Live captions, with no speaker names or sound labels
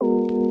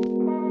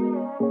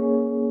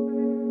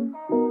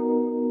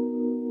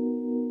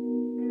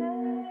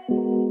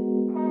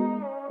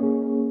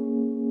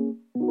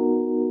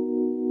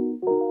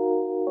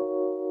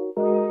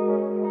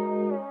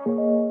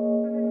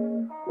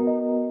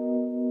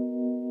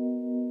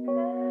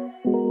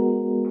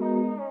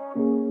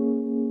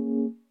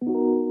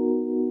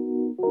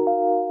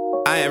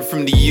am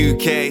from the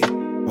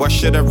UK. Why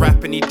should I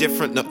rap any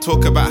different? Not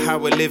talk about how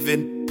we're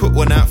living. Put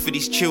one out for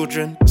these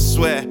children. I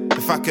swear,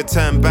 if I could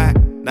turn back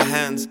the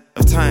hands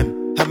of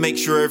time, I'd make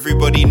sure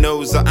everybody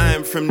knows that I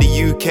am from the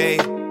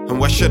UK. And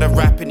why should I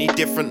rap any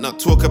different? Not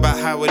talk about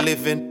how we're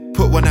living.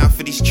 Put one out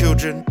for these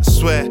children. I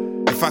swear,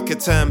 if I could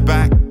turn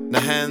back the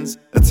hands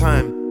of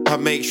time, I'll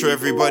make sure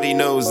everybody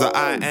knows that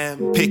I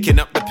am picking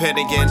up the pen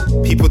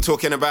again. People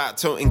talking about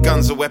toting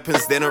guns or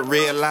weapons, they don't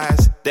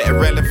realise they're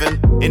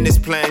irrelevant. In this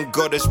plan,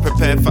 God has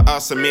prepared for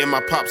us, and me and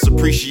my pops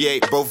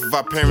appreciate both of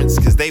our parents,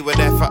 cause they were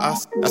there for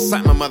us. I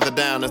sat my mother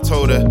down, I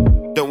told her,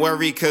 don't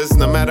worry, cause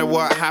no matter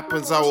what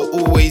happens, I will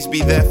always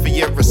be there for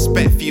you.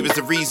 Respect for you is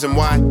the reason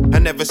why I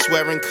never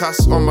swear and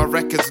cuss. On my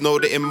records know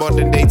that in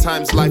modern day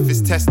times life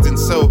is testing.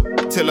 So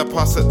till I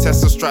pass that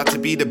test, I'll strive to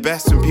be the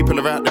best. When people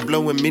are out there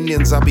blowing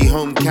millions, I'll be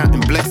home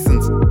counting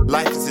blessings.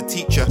 Life is a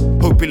teacher,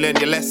 hope you learn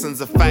your lessons.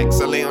 The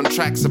facts I lay on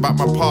tracks about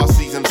my past,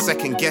 sees I'm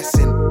second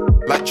guessing.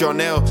 Like John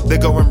L, they're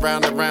going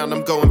round and round,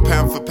 I'm going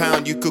pound for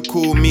pound. You could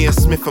call me a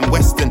Smith and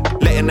Weston,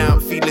 letting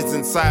out feelings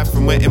inside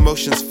from where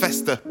emotions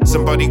fester.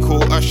 Somebody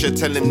call Usher,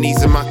 tell him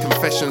these are my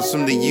confessions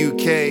from the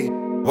UK.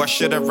 Why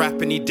should I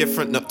rap any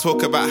different? Not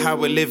talk about how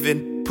we're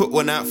living. Put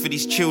one out for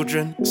these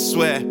children. I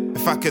swear,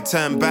 if I could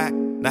turn back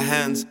the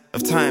hands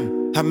of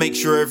time, I'd make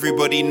sure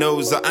everybody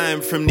knows that I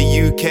am from the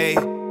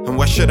UK. And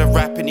why should I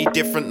rap any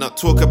different? Not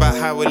talk about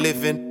how we're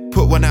living.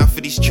 Put one out for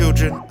these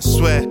children. I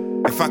swear,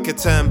 if I could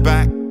turn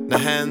back the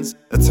hands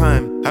of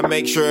time, I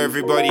make sure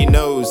everybody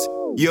knows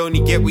you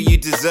only get what you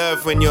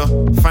deserve when your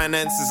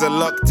finances are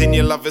locked in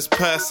your lover's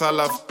purse. I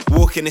love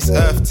walking this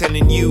earth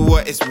telling you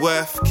what it's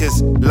worth,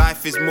 cause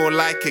life is more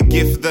like a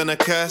gift than a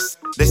curse.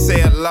 They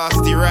say at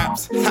last he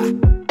raps, ha,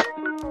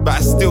 but I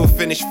still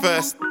finish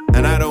first.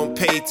 And I don't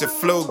pay to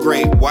flow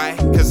great, why?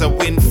 Cause I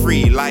win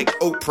free like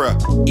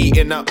Oprah,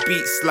 eating up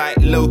beats like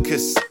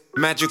locusts.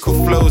 Magical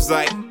flows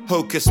like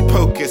hocus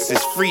pocus.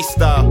 It's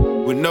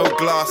freestyle with no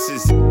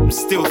glasses, I'm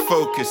still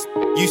focused.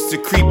 Used to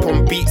creep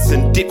on beats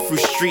and dip through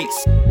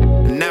streets,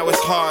 and now it's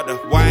harder,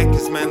 why?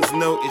 Cause man's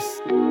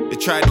noticed. They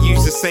try to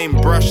use the same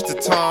brush to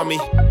tar me,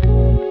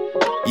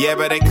 yeah,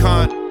 but they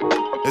can't.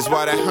 That's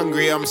why they're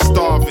hungry, I'm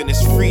starving.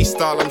 It's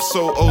freestyle, I'm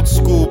so old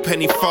school,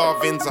 penny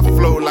farthings. I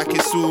flow like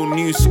it's all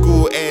new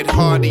school, Ed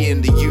Hardy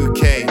in the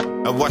UK.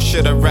 And why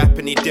should I rap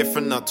any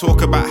different? Not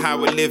talk about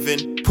how we're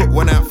living. Put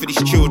one out for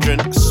these children.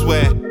 I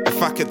swear,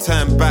 if I could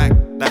turn back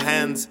the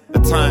hands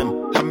of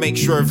time, I'd make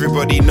sure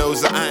everybody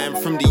knows that I am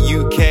from the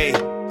UK.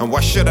 And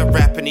why should I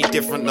rap any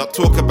different? Not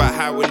talk about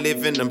how we're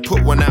living and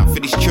put one out for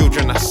these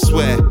children. I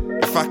swear,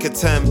 if I could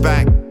turn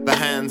back the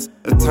hands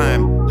of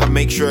time, I'd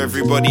make sure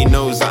everybody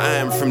knows that I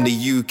am from the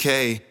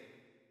UK.